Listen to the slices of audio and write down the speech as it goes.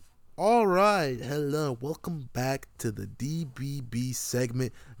Alright, hello, welcome back to the DBB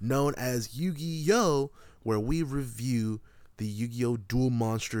segment known as YuGiOh, where we review the YuGiOh Duel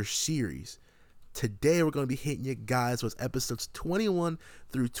Monsters series. Today we're going to be hitting you guys with episodes 21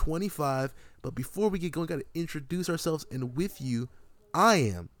 through 25, but before we get going, got to introduce ourselves, and with you, I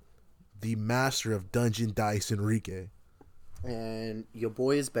am the master of Dungeon Dice, Enrique. And your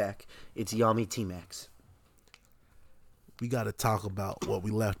boy is back. It's Yami T-Max. We got to talk about what we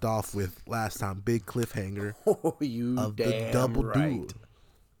left off with last time. Big cliffhanger of the double right. duel.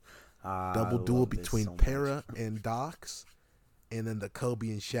 Double duel between Para and Dox, and then the Kobe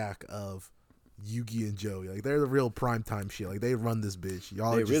and Shaq of Yugi and Joey. Like, they're the real primetime shit. Like, they run this bitch.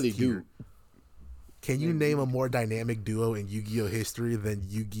 Y'all they just really here. do. Can you name a more dynamic duo in Yu-Gi-Oh history than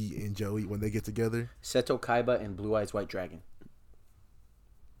Yugi and Joey when they get together? Seto Kaiba and Blue Eyes White Dragon.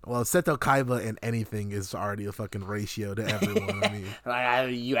 Well, Seto Kaiba and anything is already a fucking ratio to everyone. I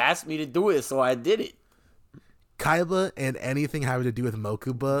mean, you asked me to do it, so I did it. Kaiba and anything having to do with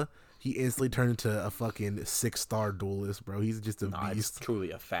Mokuba, he instantly turned into a fucking 6-star duelist, bro. He's just a beast. It's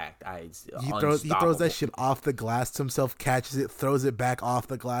truly a fact. He throws that shit off the glass to himself, catches it, throws it back off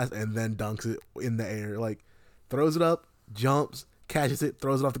the glass, and then dunks it in the air. Like, throws it up, jumps, catches it,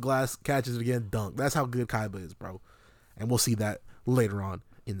 throws it off the glass, catches it again, dunk. That's how good Kaiba is, bro. And we'll see that later on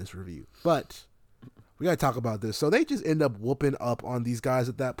in this review. But we gotta talk about this. So they just end up whooping up on these guys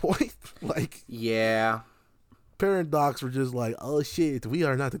at that point. Like, yeah. Para and Dox were just like, oh shit, we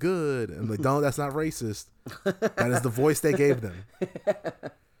are not good. And like, don't, that's not racist. That is the voice they gave them.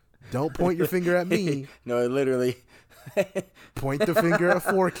 Don't point your finger at me. No, literally. Point the finger at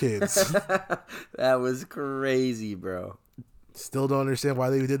 4Kids. That was crazy, bro. Still don't understand why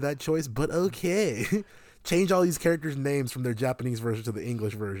they did that choice, but okay. Change all these characters' names from their Japanese version to the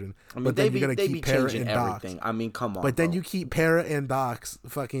English version. I mean, but then you're going to keep Para and Dox. I mean, come on. But then bro. you keep Para and Dox,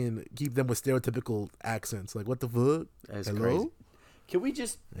 fucking keep them with stereotypical accents. Like, what the fuck? That's Hello? crazy. Can we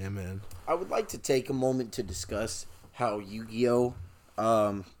just... Yeah, man. I would like to take a moment to discuss how Yu-Gi-Oh!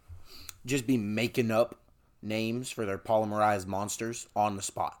 Just be making up names for their polymerized monsters on the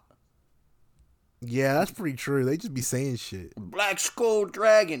spot. Yeah, that's pretty true. They just be saying shit. Black Skull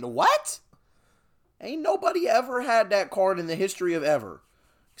Dragon. What? Ain't nobody ever had that card in the history of ever.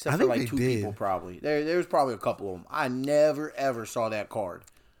 Except for like 2 people probably. There's probably a couple of them. I never ever saw that card.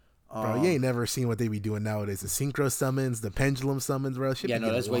 Bro, you ain't never seen what they be doing nowadays. The synchro summons, the pendulum summons, bro. Yeah,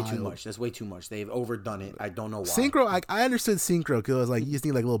 no, that's way too much. That's way too much. They've overdone it. I don't know why. Synchro, I understood synchro because it was like you just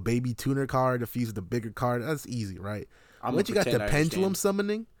need like a little baby tuner card to fuse with the bigger card. That's easy, right? Once you got the pendulum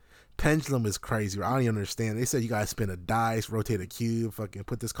summoning, pendulum is crazy. Bro. I don't even understand. They said you gotta spin a dice, rotate a cube, fucking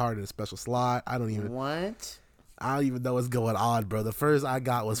put this card in a special slot. I don't even know what's going on, bro. The first I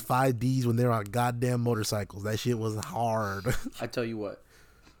got was 5Ds when they were on goddamn motorcycles. That shit was hard. I tell you what,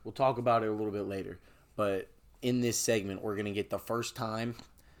 we'll talk about it a little bit later. But in this segment, we're gonna get the first time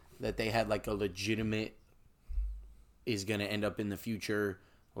that they had like a legitimate is gonna end up in the future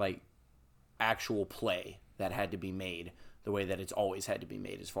like actual play that had to be made the way that it's always had to be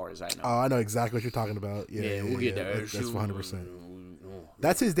made, as far as I know. Oh, I know exactly what you're talking about. Yeah, we'll get there. That's 100%.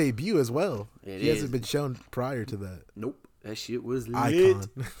 That's his debut as well. He hasn't been shown prior to that. Nope. That shit was lit. Icon.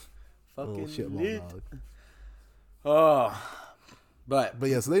 Fucking shit lit. Oh. But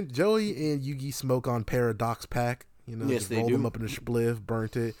yeah, so then Joey and Yugi smoke on Para Dox pack. You know, yes, just they rolled do. them up in a spliff,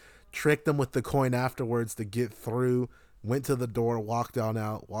 burnt it, tricked them with the coin afterwards to get through, went to the door, walked it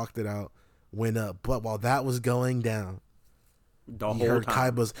out, went up. But while that was going down, you heard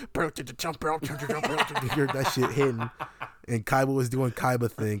Kaiba's you heard that shit hitting, and Kaiba was doing Kaiba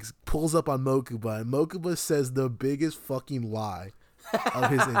things, pulls up on Mokuba, and Mokuba says the biggest fucking lie of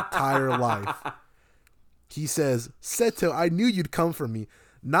his entire life. He says, Seto, I knew you'd come for me.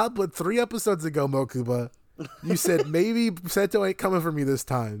 Not but 3 episodes ago, Mokuba, you said maybe Seto ain't coming for me this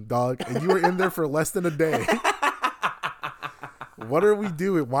time, dog, and you were in there for less than a day. What are we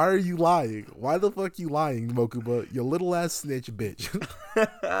doing? Why are you lying? Why the fuck you lying, Mokuba? You little ass snitch bitch.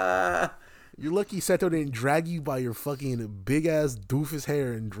 You're lucky Seto didn't drag you by your fucking big ass doofus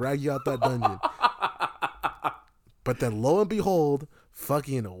hair and drag you out that dungeon. But then lo and behold,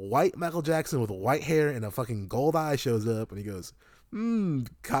 fucking white Michael Jackson with white hair and a fucking gold eye shows up and he goes,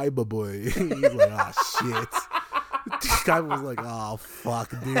 Kaiba boy. He's like, oh shit. Kaiba was like, oh fuck,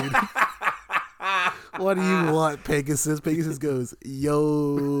 dude. What do you want, Pegasus? Pegasus goes,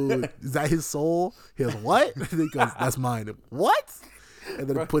 yo, is that his soul? His what? And he goes, that's mine. What? And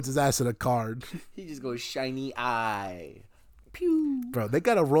then he puts his ass in a card. He just goes, shiny eye. Pew. Bro, they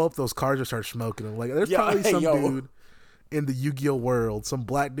got to roll up those cards and start smoking them. Like, there's probably some dude in the Yu-Gi-Oh world, some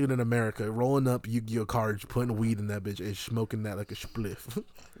black dude in America rolling up Yu-Gi-Oh cards, putting weed in that bitch, and smoking that like a spliff.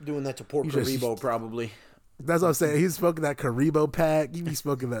 Doing that to poor Karibo, probably. That's what I'm saying. He's smoking that Karibo pack. He be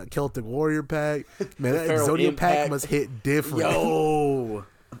smoking that Celtic Warrior pack. Man, that Exodia pack must hit different. Yo,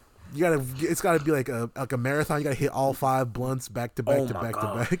 it's gotta be like a marathon. You gotta hit all 5 blunts back to back to back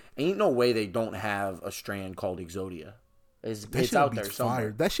to back. Ain't no way they don't have a strand called Exodia. It's out there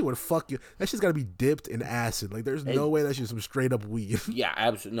somewhere. That shit would fuck you. That shit's gotta be dipped in acid. Like, there's no way that shit's some straight up weed. Yeah,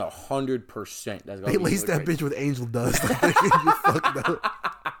 absolutely. No, 100%. They laced that bitch with angel dust. You fucked up.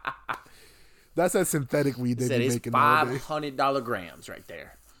 That's that synthetic weed they be making nowadays. $500 grams right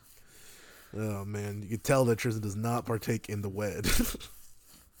there. Oh man, you can tell that Tristan does not partake in the wed.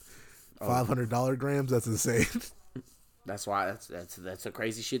 $500 grams. That's insane. That's why that's the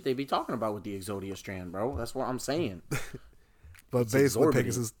crazy shit they be talking about with the Exodia strand, bro. That's what I'm saying. But it's basically,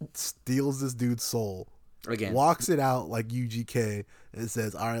 Pegasus steals this dude's soul. Again, walks it out like UGK and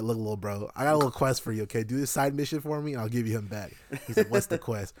says, "All right, look, little bro, I got a little quest for you. Okay, do this side mission for me. I'll give you him back." He said, "What's the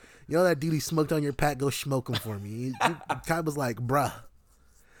quest?" You know that dude he smoked on your pack? Go smoke him for me. Kaiba's like, "Bruh,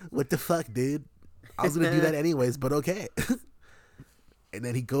 what the fuck, dude? I was gonna do that anyways, but okay." And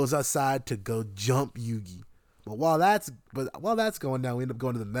then he goes outside to go jump Yugi. But while that's going down, we end up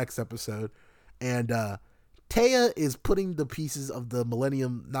going to the next episode, and Taya is putting the pieces of the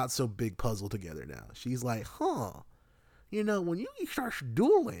Millennium Not So Big puzzle together now. She's like, you know, when Yugi starts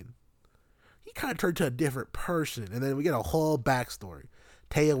dueling, he kind of turned to a different person. And then we get a whole backstory.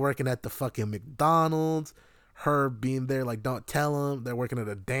 Taya working at the fucking McDonald's, her being there like, don't tell him. They're working at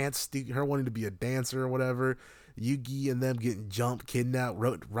a dance studio, her wanting to be a dancer or whatever. Yugi and them getting jumped, kidnapped,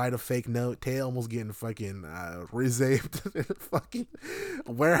 write a fake note. Taya almost getting fucking raped in a fucking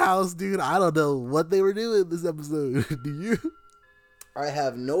warehouse, dude. I don't know what they were doing this episode. Do you? I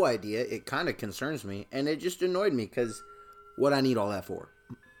have no idea. It kind of concerns me, and it just annoyed me because what I need all that for?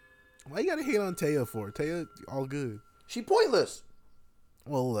 Why you gotta hate on Taya for? Taya, all good. She pointless.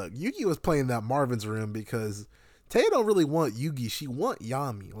 Well, look, Yugi was playing that Marvin's Room because Taya don't really want Yugi. She want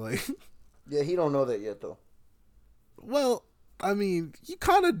Yami. Like, yeah, he don't know that yet, though. Well, I mean, you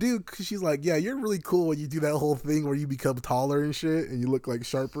kind of do, because she's like, yeah, you're really cool when you do that whole thing where you become taller and shit, and you look like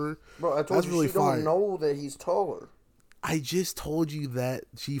sharper. Bro, I told you really she don't know that he's taller. I just told you that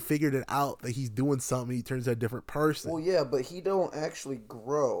she figured it out, that he's doing something, he turns into a different person. Well, yeah, but he don't actually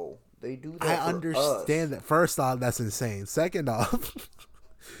grow. They do that I understand that. First off, that's insane. Second off,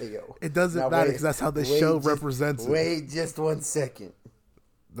 it doesn't matter, because that's how the show represents it. Wait just 1 second.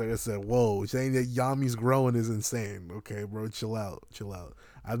 Like I said, whoa, saying that Yami's growing is insane. Okay, bro, chill out.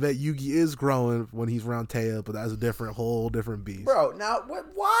 I bet Yugi is growing when he's around Taya, but that's a whole different beast. Bro, now,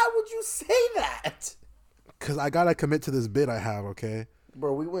 why would you say that? Because I gotta commit to this bit I have, okay?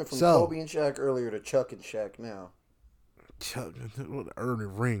 Bro, we went from Kobe and Shaq earlier to Chuck and Shaq now. Chuck,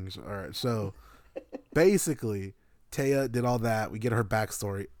 earning rings. All right, so basically, Taya did all that. We get her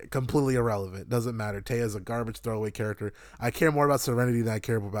backstory. Completely irrelevant. Doesn't matter. Taya's a garbage throwaway character. I care more about Serenity than I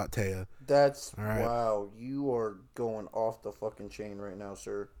care about Taya. That's all right. Wow. You are going off the fucking chain right now,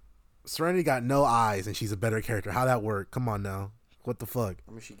 sir. Serenity got no eyes, and she's a better character. How'd that work? Come on now. What the fuck?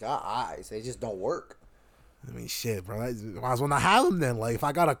 I mean, she got eyes. They just don't work. I mean, shit, bro. I might as well not have them then. Like, if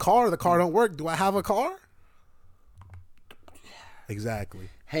I got a car, the car don't work. Do I have a car? Exactly.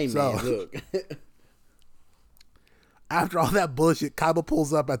 Hey, man, look. After all that bullshit, Kaiba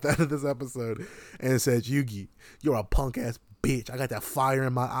pulls up at the end of this episode and says, Yugi, you're a punk ass bitch. I got that fire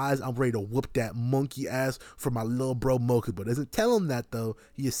in my eyes. I'm ready to whoop that monkey ass for my little bro Mokuba. Doesn't tell him that though.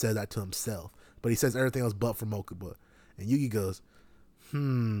 He just says that to himself. But he says everything else but for Mokuba. And Yugi goes,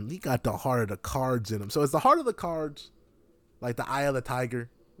 he got the heart of the cards in him. So is the heart of the cards like the eye of the tiger?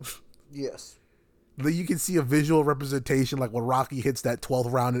 Yes. You can see a visual representation, like when Rocky hits that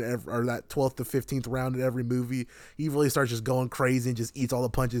 12th round or that 12th to 15th round in every movie. He really starts just going crazy and just eats all the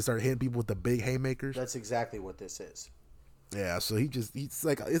punches and start hitting people with the big haymakers. That's exactly what this is. Yeah, so he's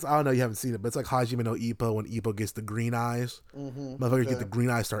like, I don't know, you haven't seen it, but it's like Hajime no Ippo when Ippo gets the green eyes. Motherfuckers get the green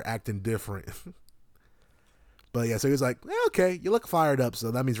eyes, start acting different. But yeah, so he was like, okay, you look fired up,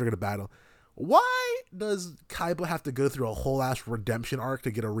 so that means we're going to battle. Why does Kaiba have to go through a whole ass redemption arc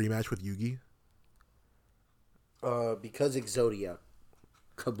to get a rematch with Yugi? Because Exodia.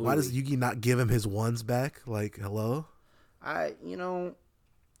 Kablooey. Why does Yugi not give him his ones back? Like, hello?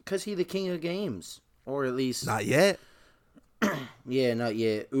 Because he the king of games. Or at least... Not yet. Yeah, not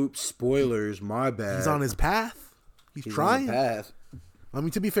yet. Oops, spoilers, my bad. He's on his path. He's trying. On the path. I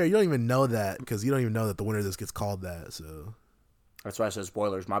mean, to be fair, you don't even know that, because you don't even know that the winner of this gets called that, so... That's why I said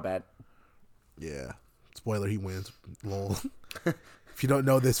spoilers, my bad. Yeah. Spoiler, he wins. Lol. If you don't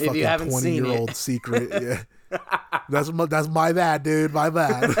know this fucking 20-year-old secret, yeah. That's my bad, dude. My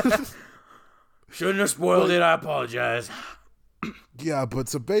bad. Shouldn't have spoiled it. I apologize. Yeah, but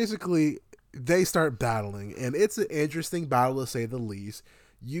so basically, they start battling, and it's an interesting battle to say the least.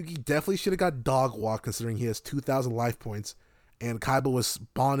 Yugi definitely should have got dog walk considering he has 2,000 life points, and Kaiba was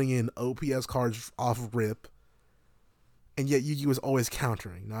spawning in OPS cards off rip, and yet Yugi was always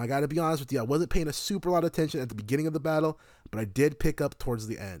countering. Now, I gotta be honest with you, I wasn't paying a super lot of attention at the beginning of the battle, but I did pick up towards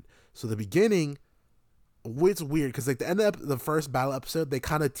the end. So the beginning, it's weird, because like the end of the first battle episode, they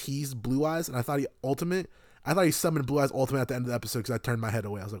kind of teased Blue Eyes, and I thought he summoned Blue Eyes Ultimate at the end of the episode because I turned my head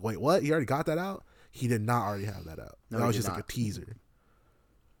away. I was like, wait, what? He already got that out? He did not already have that out. No, that was just like a teaser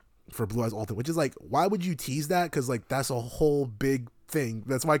for Blue Eyes Ultimate, which is like, why would you tease that? Because like that's a whole big thing.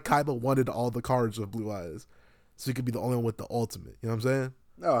 That's why Kaiba wanted all the cards of Blue Eyes, so he could be the only one with the ultimate. You know what I'm saying?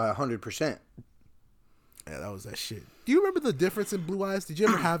 Oh, 100%. Yeah, that was that shit. Do you remember the difference in Blue Eyes? Did you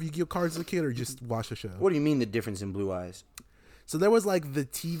ever have Yu-Gi-Oh cards as a kid, or just watch the show? What do you mean the difference in Blue Eyes? So there was like the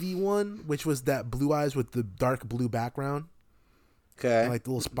TV one, which was that Blue Eyes with the dark blue background. Okay. And like the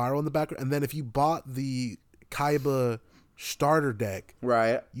little spiral in the background. And then if you bought the Kaiba starter deck,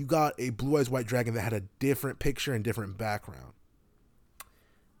 right, you got a Blue Eyes White Dragon that had a different picture and different background.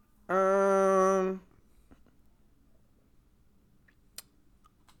 When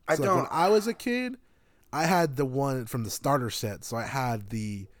I was a kid, I had the one from the starter set. So I had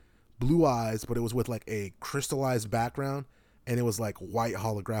the Blue Eyes, but it was with like a crystallized background, and it was like white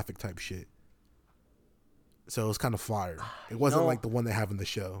holographic type shit. So it was kind of fire. It wasn't like the one they have in the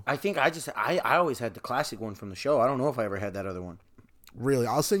show. I think I always had the classic one from the show. I don't know if I ever had that other one. Really?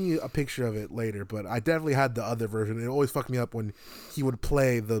 I'll send you a picture of it later, but I definitely had the other version. It always fucked me up when he would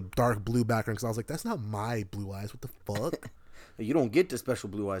play the dark blue background, because I was like, that's not my Blue Eyes. What the fuck? You don't get the special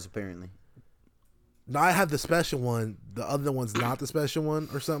Blue Eyes, apparently. No, I had the special one. The other one's not the special one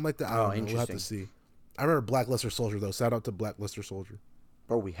or something like that. I don't know. We'll have to see. I remember Blackluster Soldier, though. Shout out to Blackluster Soldier.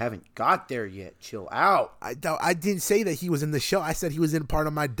 Bro, we haven't got there yet. Chill out. I didn't say that he was in the show. I said he was in part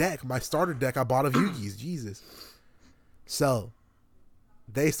of my deck, my starter deck I bought of Yugi's. Jesus. So,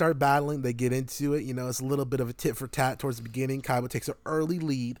 they start battling. They get into it. You know, it's a little bit of a tit for tat towards the beginning. Kaiba takes an early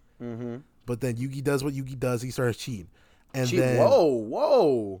lead. Mm-hmm. But then Yugi does what Yugi does. He starts cheating. And then,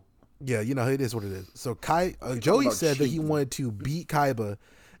 whoa. Yeah, you know, it is what it is. So Joey said that he wanted to beat Kaiba.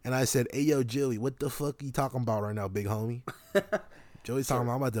 And I said, hey, yo, Joey, what the fuck are you talking about right now, big homie? Joey's talking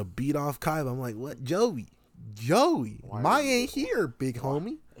about, I'm about to beat off Kaiba. I'm like, what? Joey, my ain't here, big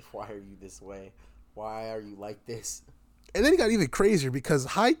homie. Why are you this way? Why are you like this? And then he got even crazier because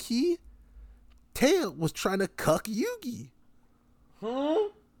high key, Taya was trying to cuck Yugi.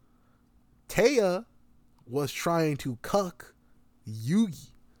 Taya was trying to cuck Yugi.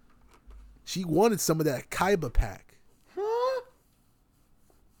 She wanted some of that Kaiba pack.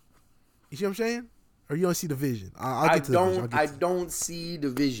 You see what I'm saying? Or you don't see the vision? I'll get to the vision. I don't see the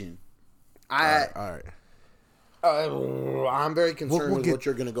vision. All right. I'm very concerned with what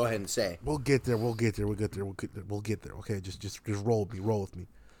you're going to go ahead and say. We'll get there. Okay, just roll with me.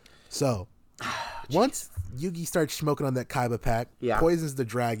 So, once Yugi starts smoking on that Kaiba pack, poisons the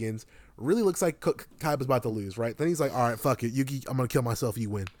dragons, really looks like Kaiba's about to lose, right? Then he's like, all right, fuck it. Yugi, I'm going to kill myself. You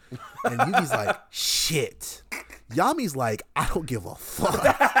win. And Yugi's like, shit. Yami's like, I don't give a fuck.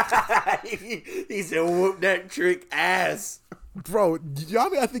 He said, whoop that trick ass. Bro,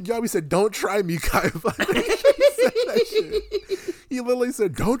 I think Yami said, don't try me, Kaiba. He said that shit. He literally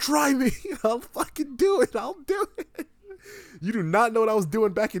said, don't try me. I'll fucking do it. I'll do it. You do not know what I was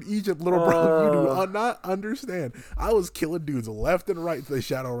doing back in Egypt, little bro. You do not understand. I was killing dudes left and right to the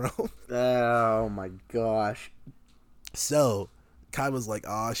Shadow Realm. Oh, my gosh. So, Kaiba's like,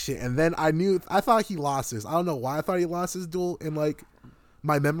 oh, shit. And then I thought he lost this. I don't know why I thought he lost his duel in, like,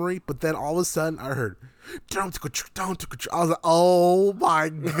 my memory. But then all of a sudden, I heard, don't. I was like, oh, my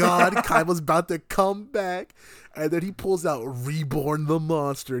God. Kaiba's about to come back. And then he pulls out Reborn the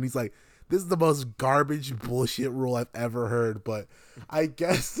Monster. And he's like, this is the most garbage bullshit rule I've ever heard. But I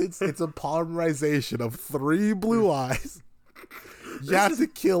guess it's a polymerization of 3 blue eyes. You have to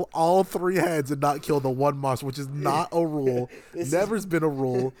kill all 3 heads and not kill the one monster, which is not a rule. Never's been a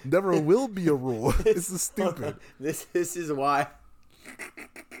rule. Never will be a rule. This is stupid. This is why.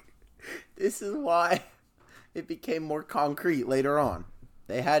 This is why it became more concrete later on.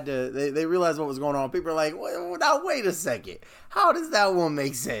 They had to. They realized what was going on. People are like, well, now wait a second. How does that one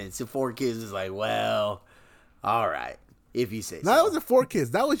make sense? And 4Kids is like, well, all right. If you say so. No, that wasn't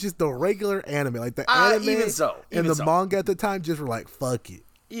 4Kids. That was just the regular anime. Like the anime and the manga at the time just were like, fuck it.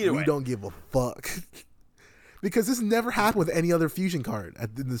 Either way. We don't give a fuck. Because this never happened with any other fusion card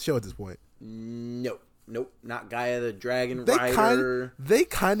in the show at this point. Nope. Not Gaia the Dragon Rider. They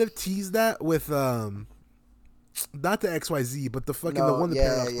kind of teased that with Not the XYZ, but the fucking the one the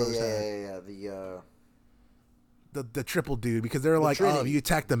Para Dox brothers had. The triple dude, because they're like, Trinity. Oh, you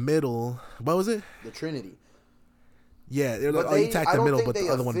attack the middle. What was it? The Trinity. Yeah, they're like, you attack the middle, but the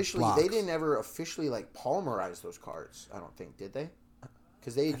other one blocks. They didn't ever officially like polymerize those cards. I don't think, did they?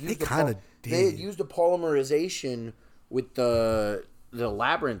 Because they had used the polymerization with the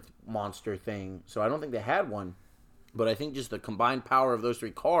labyrinth monster thing, so I don't think they had one. But I think just the combined power of those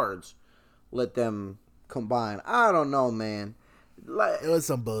 3 cards let them combine. I don't know, man. It was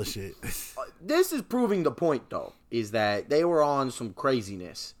some bullshit. This is proving the point, though, is that they were on some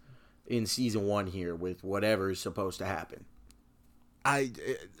craziness in season 1 here with whatever is supposed to happen.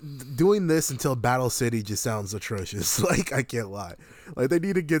 Doing this until Battle City just sounds atrocious. Like, I can't lie. Like, they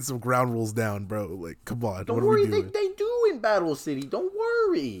need to get some ground rules down, bro. Like, come on. Don't worry, they do in Battle City. Don't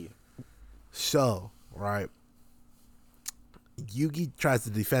worry. So, right. Yugi tries the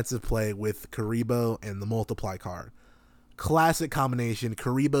defensive play with Karibo and the multiply card. Classic combination.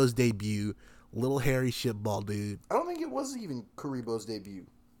 Karibo's debut. Little hairy shitball dude. I don't think it was even Karibo's debut.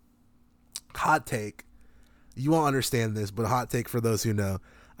 Hot take. You won't understand this, but hot take for those who know.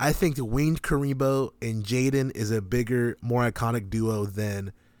 I think Winged Karibo and Jaden is a bigger, more iconic duo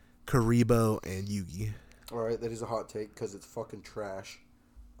than Karibo and Yugi. Alright, that is a hot take because it's fucking trash.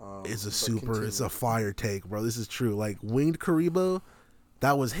 It's a fire take, bro. This is true. Like, Winged Karibo,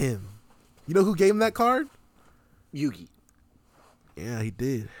 that was him. You know who gave him that card? Yugi. Yeah, he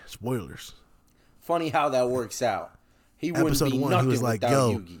did. Spoilers. Funny how that works out. He wouldn't Episode be 1, nothing he was like, without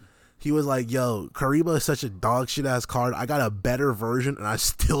yo. Yugi. He was like, yo, Karibo is such a dog shit ass card. I got a better version and I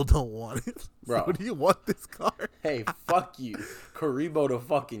still don't want it. Bro. So do you want this card? Hey, fuck you. Karibo the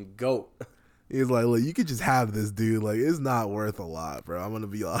fucking GOAT. He's like, look, you could just have this, dude. Like, it's not worth a lot, bro. I'm going to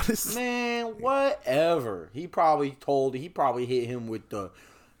be honest. Man, whatever. He probably hit him with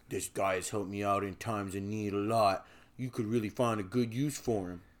this guy has helped me out in times of need a lot. You could really find a good use for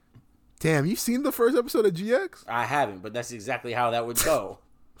him. Damn, you seen the first episode of GX? I haven't, but that's exactly how that would go.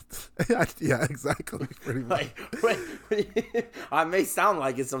 Yeah, exactly. Pretty much. I may sound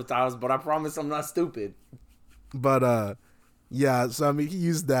like it sometimes, but I promise I'm not stupid. But, yeah, so, I mean, he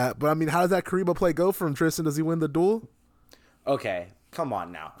used that. But, I mean, how does that Karibo play go for him, Tristan? Does he win the duel? Okay, come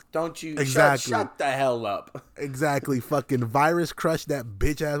on now. Don't you... Exactly. Shut the hell up. Exactly. Fucking virus crush that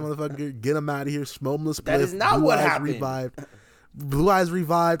bitch-ass motherfucker. Get him out of here. Smokeless spliff. That is not what happened. Revived. Blue Eyes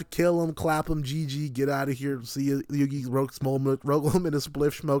revived, kill him, clap him, GG, get out of here. See you, Yugi, roll him in a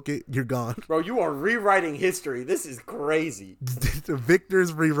spliff, smoke it, you're gone. Bro, you are rewriting history. This is crazy. The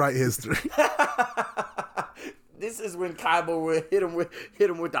victors rewrite history. This is when Kaiba would hit him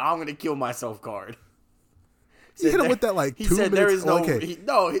with the I'm gonna kill myself card. He hit him with that like 2 minutes. He said there is no, okay.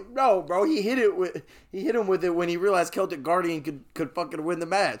 No, bro. He hit him with it when he realized Celtic Guardian could fucking win the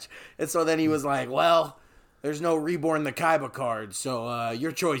match, and so then he was like, well. There's no Reborn the Kaiba card, so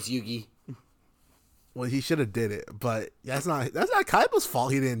your choice, Yugi. Well, he should have did it, but that's not Kaiba's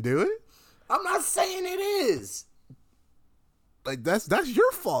fault. He didn't do it. I'm not saying it is. Like that's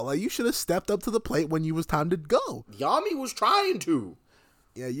your fault. Like you should have stepped up to the plate when you was time to go. Yami was trying to.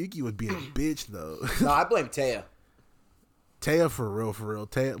 Yeah, Yugi would be a bitch though. No, I blame Taya. Taya for real.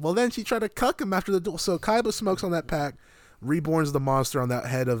 Taya. Well, then she tried to cuck him after the duel. So Kaiba smokes on that pack. Reborns the monster on that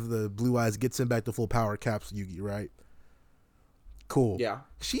head of the Blue Eyes, gets him back to full power, caps Yugi, right? Cool. Yeah.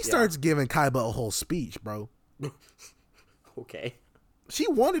 She starts giving Kaiba a whole speech, bro. Okay. She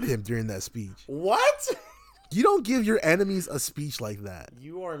wanted him during that speech. What? You don't give your enemies a speech like that.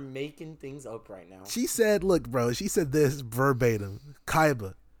 You are making things up right now. She said, look, bro, she said this verbatim.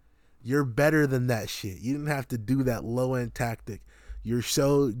 Kaiba, you're better than that shit. You didn't have to do that low-end tactic. You're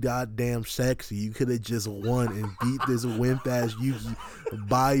so goddamn sexy. You could have just won and beat this wimp-ass Yugi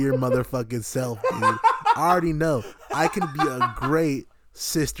by your motherfucking self, dude. I already know. I can be a great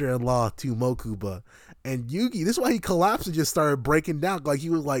sister-in-law to Mokuba. And Yugi, this is why he collapsed and just started breaking down. Like, he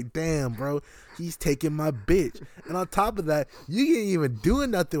was like, damn, bro, he's taking my bitch. And on top of that, you ain't even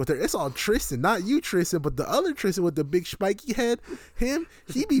doing nothing with her. It's all Tristan. Not you, Tristan, but the other Tristan with the big spiky head.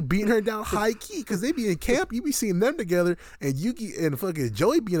 He be beating her down high key because they be in camp. You be seeing them together. And Yugi and fucking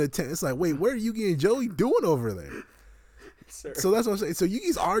Joey be in a tent. It's like, wait, what are Yugi and Joey doing over there? Sir. So that's what I'm saying. So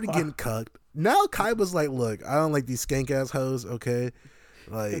Yugi's already getting cucked. Now Kaiba's like, look, I don't like these skank-ass hoes, okay?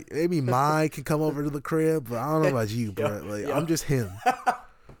 Like, maybe Mai can come over to the crib, but I don't know about you, bro. Like, I'm just him.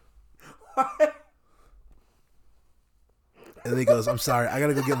 And then he goes, I'm sorry, I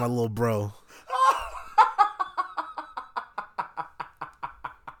gotta go get my little bro.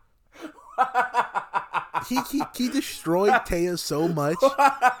 He destroyed Taya so much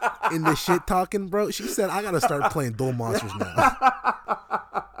in the shit talking, bro. She said, I gotta start playing Duel Monsters now.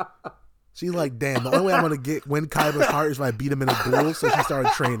 She's like, damn, the only way I'm going to win Kaiba's heart is if I beat him in a duel. So she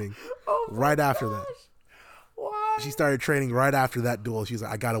started training right after that. Why? She started training right after that duel. She's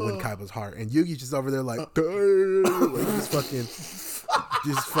like, I got to win Kaiba's heart. And Yugi's just over there like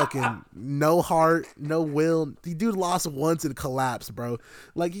just fucking no heart, no will. The dude lost once and collapsed, bro.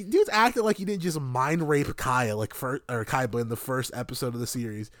 Like, dude's acting like he didn't just mind rape Kaiba in the first episode of the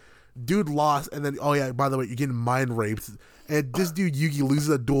series. Dude lost, and then, oh yeah, by the way, you're getting mind raped. And this dude, Yugi, loses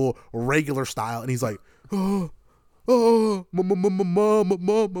a duel regular style, and he's like, like, what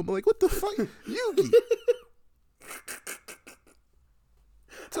the fuck? Yugi.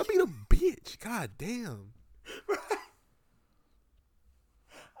 Stop being a bitch. God damn.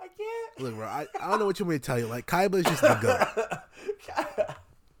 I can't. Look, bro, I don't know what you want me to tell you. Like, Kaiba's just the goat.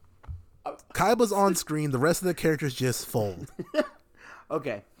 Kaiba's on screen. The rest of the characters just fold.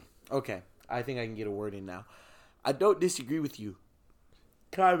 Okay. I think I can get a word in now. I don't disagree with you.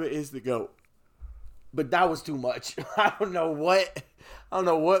 Kaiba is the GOAT. But that was too much. I don't know what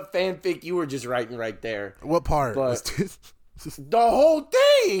fanfic you were just writing right there. What part? But the whole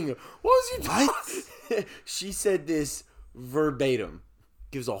thing. What was you talking? She said this verbatim.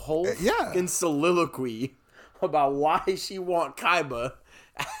 Gives a whole fucking soliloquy about why she want Kaiba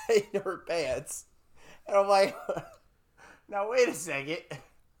in her pants. And I'm like, now wait a second.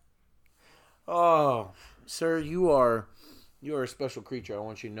 Oh, sir, you are a special creature. I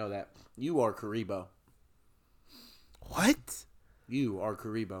want you to know that. You are Karibo. What? You are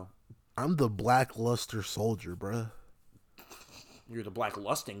Karibo. I'm the blackluster soldier, bruh. You're the black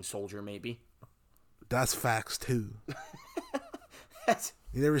lusting soldier, maybe. That's facts, too.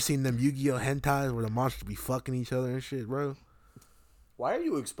 You never seen them YuGiOh hentais where the monsters be fucking each other and shit, bro? Why are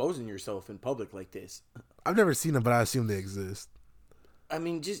you exposing yourself in public like this? I've never seen them, but I assume they exist. I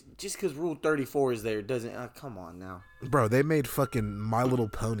mean, just because Rule 34 is there doesn't... come on now. Bro, they made fucking My Little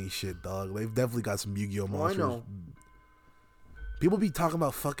Pony shit, dog. They've definitely got some YuGiOh monsters. I know. People be talking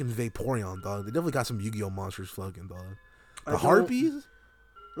about fucking Vaporeon, dog. They definitely got some YuGiOh monsters fucking, dog. The Harpies?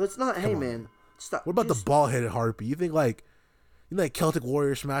 Let's not... Hey, man. Stop. What about the bald-headed Harpy? You think like Celtic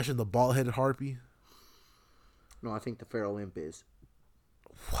Warrior smashing the bald-headed Harpy? No, I think the Feral Imp is.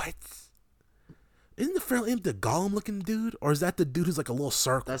 What? Isn't the Feral Imp the Gollum-looking dude? Or is that the dude who's like a little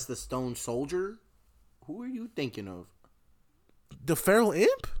circle? That's the Stone Soldier? Who are you thinking of? The Feral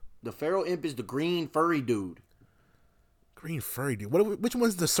Imp? The Feral Imp is the green furry dude. Green furry dude. Which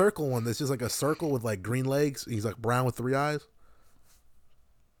one's the circle one that's just like a circle with like green legs? He's like brown with 3 eyes?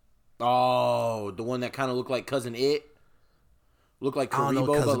 Oh, the one that kind of looked like Cousin It? Looked like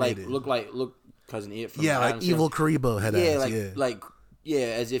Karibo, but like look Cousin It from like evil Karibo head ass. Yeah,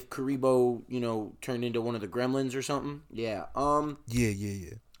 as if Karibo, turned into one of the gremlins or something. Yeah.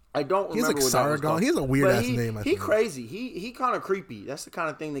 Yeah. I don't remember. He's like what that was Sargon. called. He has a weird ass name. He crazy. He kind of creepy. That's the kind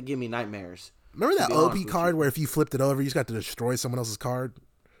of thing that give me nightmares. Remember that OP card where if you flipped it over, you just got to destroy someone else's card?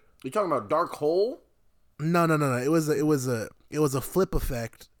 You talking about Dark Hole? No. It was a flip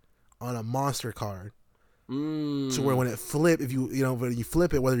effect on a monster card. So where when it flip, if when you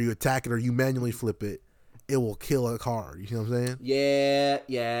flip it, whether you attack it or you manually flip it, it will kill a card. You see what I'm saying?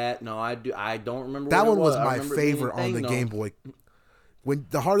 Yeah. No, I do. I don't remember. That one was my favorite on the Game Boy. When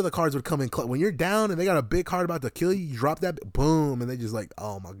the heart of the cards would come in, when you're down and they got a big card about to kill you, you drop that, boom, and they just like,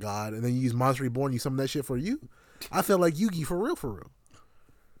 oh my god, and then you use Monster Reborn, you summon that shit for you. I felt like Yugi for real.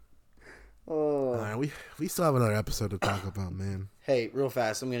 Oh. All right, we still have another episode to talk about, man. Hey, real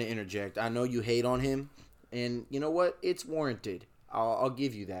fast, I'm gonna interject. I know you hate on him. And you know what? It's warranted. I'll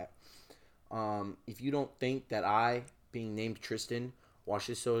give you that. If you don't think that I, being named Tristan, watched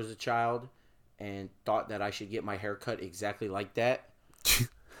this show as a child and thought that I should get my hair cut exactly like that,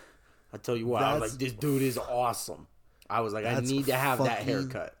 I tell you what, I was like, this dude is awesome. I was like, I need to have that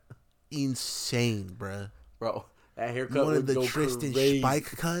haircut. Insane, bruh. Bro, that haircut would go Tristan crazy. Spike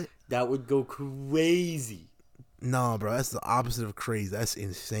cut? That would go crazy. No, bro, that's the opposite of crazy. That's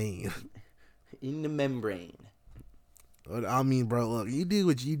insane. In the membrane. I mean, bro, look, you do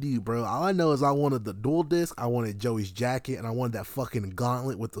what you do, bro. All I know is I wanted the dual disc, I wanted Joey's jacket, and I wanted that fucking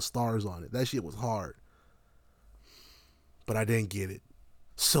gauntlet with the stars on it. That shit was hard. But I didn't get it.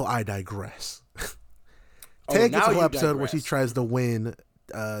 So I digress. Taya gets a whole episode where she tries to win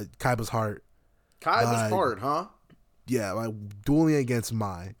Kaiba's heart. Kaiba's heart, huh? Yeah, by dueling against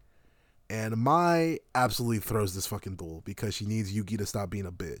Mai. And Mai absolutely throws this fucking duel because she needs Yugi to stop being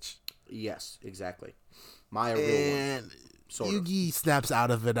a bitch. Yes, exactly. My real one. Yugi snaps out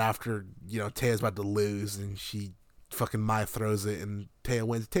of it after, Taya's about to lose and she fucking Mai throws it and Taya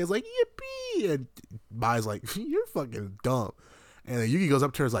wins. Taya's like, yippee! And Mai's like, you're fucking dumb. And then Yugi goes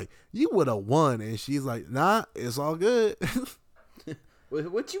up to her and is like, you would have won. And she's like, nah, it's all good.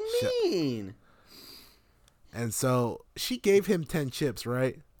 What you mean? And so she gave him 10 chips,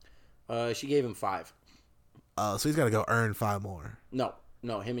 right? She gave him 5. So he's got to go earn 5 more. No.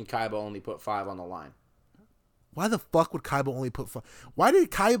 Him and Kaiba only put 5 on the line. Why the fuck would Kaiba only put 5? Why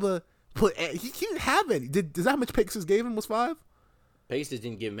did Kaiba put? He didn't have any. Does that how much Pegasus gave him was 5? Pegasus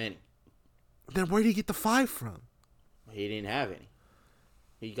didn't give him any. Then where did he get the 5 from? He didn't have any.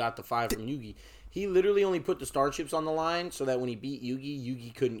 He got the 5 from Yugi. He literally only put the starships on the line so that when he beat Yugi,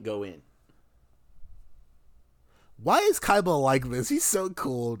 Yugi couldn't go in. Why is Kaiba like this? He's so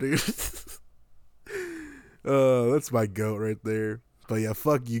cool, dude. That's my goat right there. But yeah,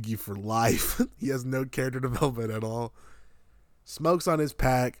 fuck Yugi for life. He has no character development at all. Smokes on his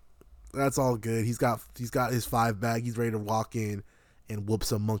pack. That's all good. He's got his 5 bag. He's ready to walk in and whoop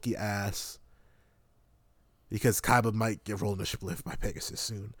some monkey ass. Because Kaiba might get rolled in a shiplift by Pegasus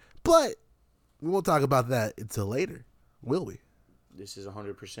soon. But we won't talk about that until later, will we? This is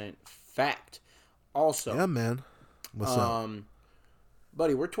 100% fact. Also, yeah, man. What's up?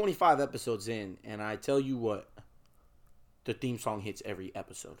 Buddy, we're 25 episodes in, and I tell you what, the theme song hits every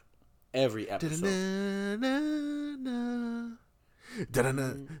episode. Every episode.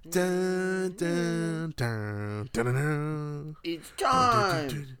 It's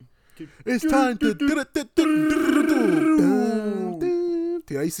time. It's time to.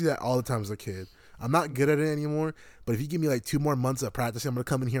 Dude, I used to see that all the time as a kid. I'm not good at it anymore, but if you give me like 2 more months of practicing, I'm gonna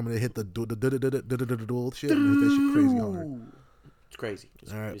come in here. I'm gonna hit the duel shit. I'm gonna hit that shit crazy hard. It's crazy.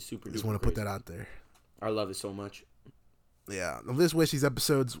 All right, it's super. Just want to put that out there. I love it so much. Yeah, I just wish these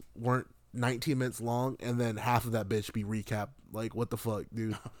episodes weren't 19 minutes long, and then half of that bitch be recap. Like, what the fuck,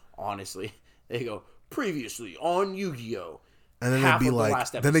 dude? Honestly, they go previously on YuGiOh. And then they'd be like,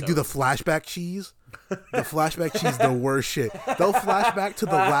 then they do the flashback cheese. The flashback cheese, the worst shit. They'll flashback to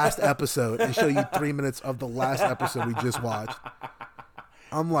the last episode and show you 3 minutes of the last episode we just watched.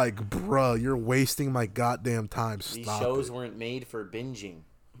 I'm like, bro, you're wasting my goddamn time. Stop. These shows weren't made for binging.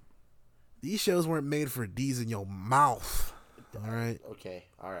 These shows weren't made for D's in your mouth. All right. Okay.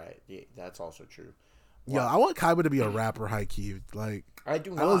 All right. Yeah, that's also true. Yo, I want Kaiba to be a rapper, high key. Like, I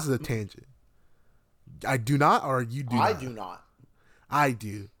do not. That was a tangent. I do not, or you do not? I do not. I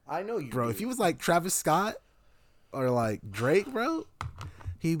do. I know you bro, do. If he was like Travis Scott or like Drake, bro,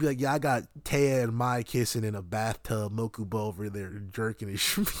 he'd be like, yeah, I got Taya and Mai kissing in a bathtub, Mokuba over there jerking his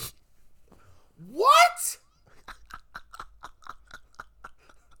shit. What?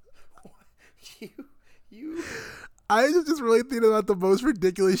 you I was just really thinking about the most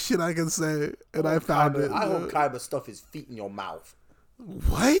ridiculous shit I can say, and I found Kaiba, it. I hope Kaiba stuff his feet in your mouth.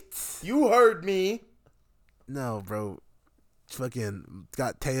 What? You heard me. No, bro. Fucking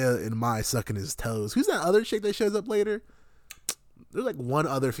got Taya and Mai sucking his toes. Who's that other chick that shows up later? There's like one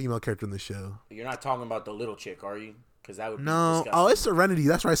other female character in the show. You're not talking about the little chick, are you? Because that would be no. disgusting. Oh, it's Serenity.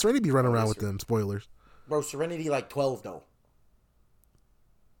 That's right. Serenity be running around with them. Spoilers. Bro, Serenity like 12 though.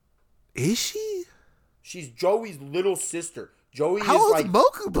 Is she? She's Joey's little sister. Joey How is old's like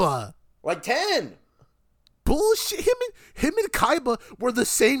Mokuba? Like 10. Bullshit. Him and Kaiba were the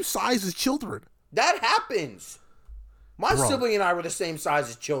same size as children. That happens. My sibling and I were the same size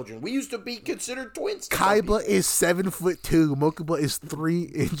as children. We used to be considered twins. Kaiba is 7'2". Mokuba is 3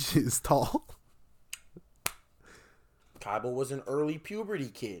 inches tall. Kaiba was an early puberty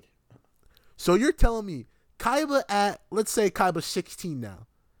kid. So you're telling me Kaiba at, let's say Kaiba's 16 now.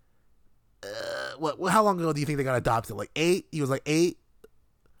 How long ago do you think they got adopted? Like 8? He was like 8?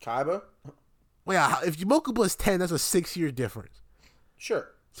 Kaiba? Well, yeah, if Mokuba is 10, that's a 6-year difference. Sure.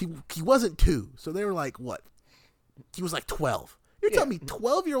 He wasn't 2, so they were like, what? He was like 12. You're telling me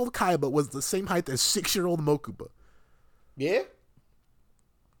 12-year-old Kaiba was the same height as 6-year-old Mokuba? Yeah.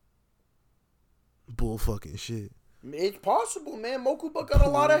 Bull fucking shit. It's possible, man. Mokuba got a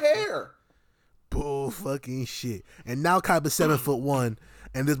lot of hair. Bull fucking shit. And now Kaiba's 7'1",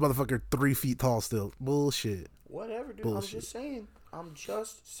 and this motherfucker 3 feet tall still. Bullshit. Whatever, dude. Bullshit. I'm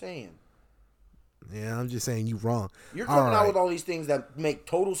just saying. Yeah, I'm just saying you wrong. You're coming out with all these things that make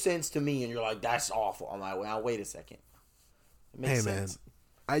total sense to me, and you're like, that's awful. I'm like, well, wait a second. It makes sense.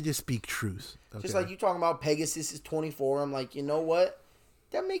 Man, I just speak truth. Okay? Just like you talking about Pegasus is 24. I'm like, you know what?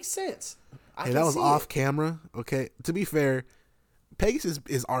 That makes sense. Hey, that was off camera. Okay, to be fair, Pegasus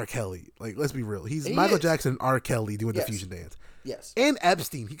is R. Kelly. Like, let's be real. He's Michael Jackson and R. Kelly doing the fusion dance. Yes. And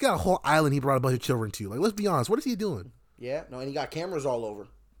Epstein. He got a whole island he brought a bunch of children to. Like, let's be honest. What is he doing? Yeah, no, and he got cameras all over.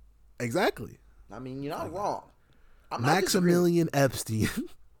 Exactly. I mean, you're not wrong. Maximilian Epstein.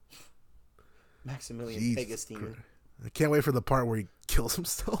 Maximilian Pegasus. I can't wait for the part where he kills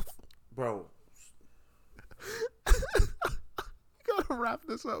himself. Bro. Gotta wrap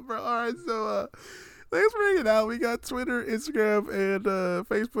this up, bro. All right, so Thanks for hanging out. We got Twitter, Instagram, and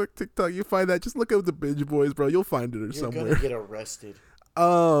Facebook, TikTok. You find that. Just look up the Binge Boys, bro. You'll find it somewhere. You're gonna get arrested.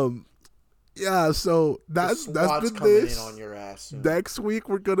 Yeah. So that's been this. In on your ass soon. Next week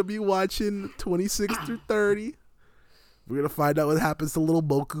we're gonna be watching 26 through 30. We're gonna find out what happens to little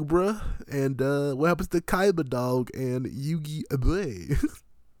Mokuba and what happens to Kaiba Dog and YuGiOh.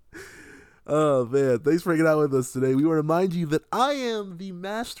 Oh man, thanks for hanging out with us today. We want to remind you that I am the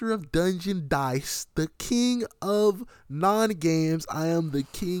master of Dungeon Dice, the king of non-games. I am the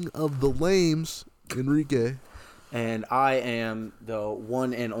king of the lames, Enrique. And I am the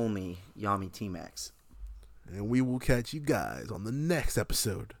one and only Yami T-Max. And we will catch you guys on the next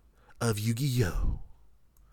episode of YuGiOh.